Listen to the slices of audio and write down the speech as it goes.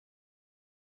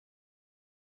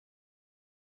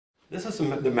This is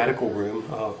the medical room.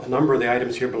 A number of the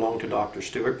items here belong to Dr.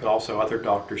 Stewart, but also other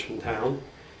doctors from town.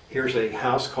 Here's a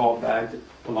house call bag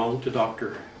that belonged to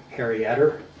Dr. Harry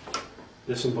Etter.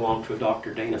 This one belonged to a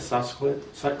Dr. Dana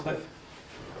Sutcliffe.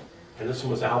 And this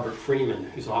one was Albert Freeman,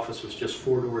 whose office was just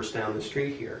 4 doors down the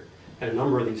street here. And a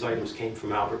number of these items came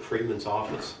from Albert Freeman's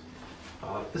office.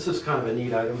 This is kind of a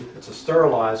neat item. It's a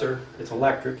sterilizer. It's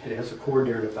electric. It has a cord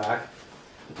there in the back.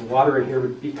 If the water in here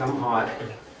would become hot,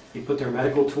 you put their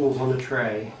medical tools on the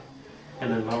tray and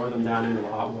then lower them down into the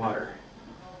hot water.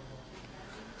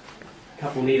 A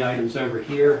couple neat items over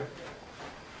here.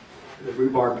 The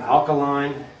rhubarb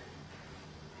alkaline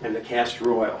and the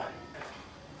castor oil.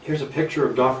 Here's a picture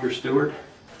of Dr. Stewart.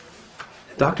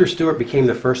 Dr. Stewart became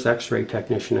the first x-ray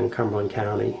technician in Cumberland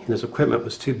County, and his equipment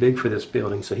was too big for this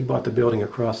building, so he bought the building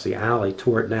across the alley,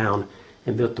 tore it down,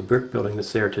 and built the brick building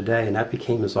that's there today, and that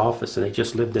became his office, and they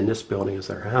just lived in this building as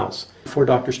their house. Before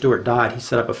Dr. Stewart died, he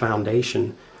set up a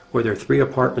foundation where there are 3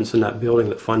 apartments in that building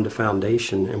that fund the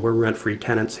foundation, and we're rent-free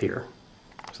tenants here.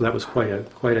 So that was quite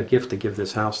a gift to give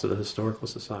this house to the Historical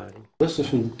Society. This is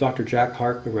from Dr. Jack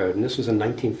Harkman wrote, and this was in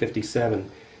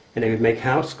 1957. And they would make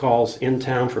house calls in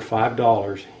town for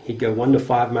 $5. He'd go 1 to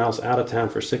 5 miles out of town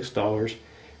for $6,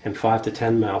 and 5 to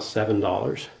 10 miles,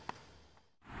 $7.